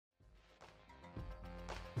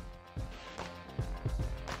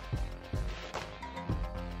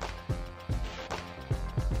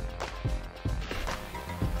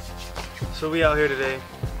So we out here today.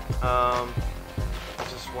 I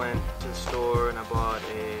just went to the store and I bought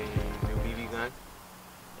a new BB gun.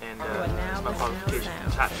 And it's my qualification,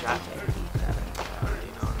 top shot. You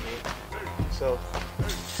know what I mean? So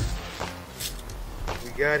we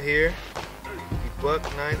got here the Buck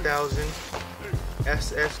 9000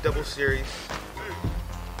 SS Double Series.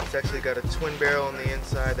 It's actually got a twin barrel on the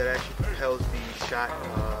inside that actually propels the shot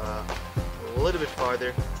a little bit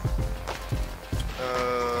farther.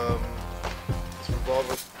 This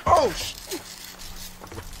revolver. Oh!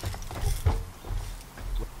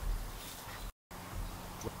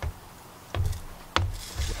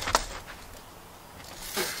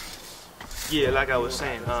 Yeah, like I was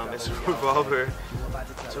saying, it's a revolver.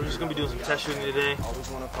 So we're just gonna be doing some test shooting today.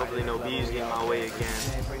 Hopefully no bees get in my way again.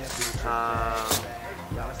 I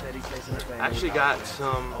actually got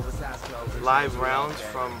some live rounds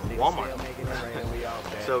from Walmart.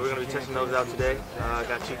 So we're gonna be testing those out today. I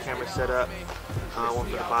got 2 cameras set up. One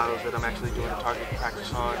for the bottles that I'm actually doing a target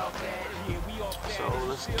practice on. So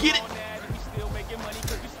let's get it!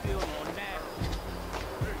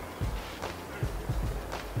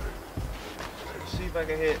 Let's see if I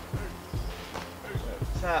can hit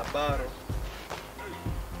the top bottle.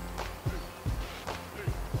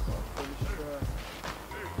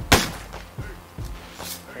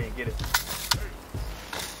 I didn't get it.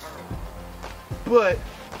 But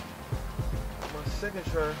my second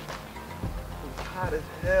try was hot as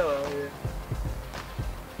hell out here.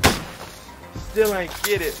 Still ain't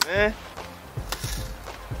get it, man.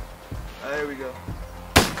 There we go.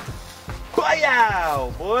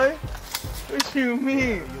 Wow, boy. What you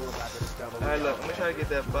mean? Alright, look, I'm gonna try to get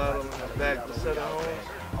that bottle in the back to set it home.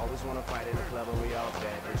 Always wanna fight in the club and we all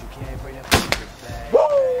bad, but you can't bring that back.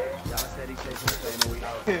 Y'all steady chasing the flame and we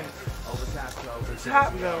all bad. Oversized clothes.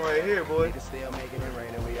 Top gun right here, boy. Niggas still making it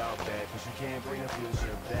rain and we all bad, cause you can't bring the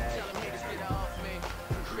future back. Niggas get off me.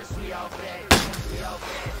 Chris, we all bad. We all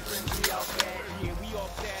bad. Friends, we all bad. Yeah, we all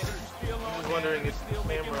bad. I'm just wondering if the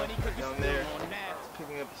camera down there is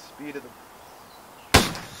picking up the speed of the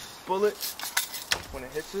bullet when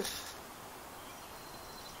it hits it.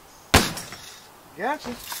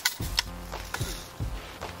 Gotcha.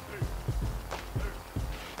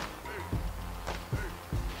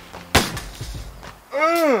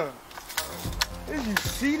 Did you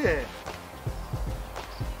see that?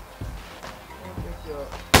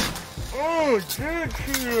 Oh, did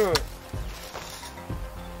see that?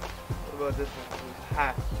 What about this one? It was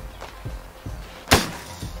hot.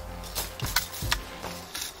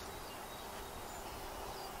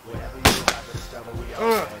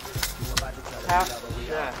 Half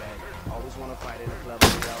shot. Always wanna fight in the club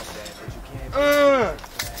and we all bad, but you can't.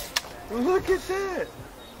 Look at that.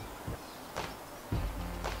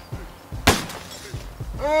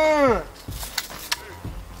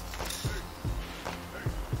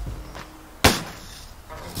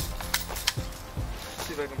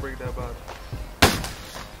 See if I can break that bottle.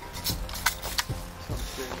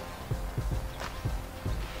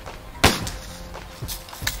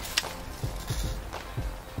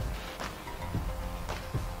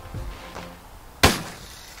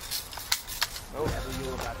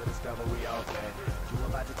 We all bad. You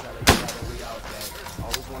about to tell each other we all bad.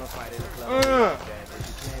 Always wanna fight in the club. But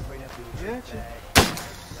you can't bring that future back.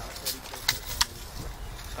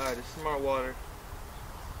 Alright, the smart water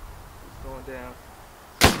is going down.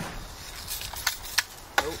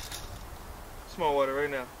 Nope. Smart water right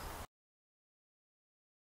now.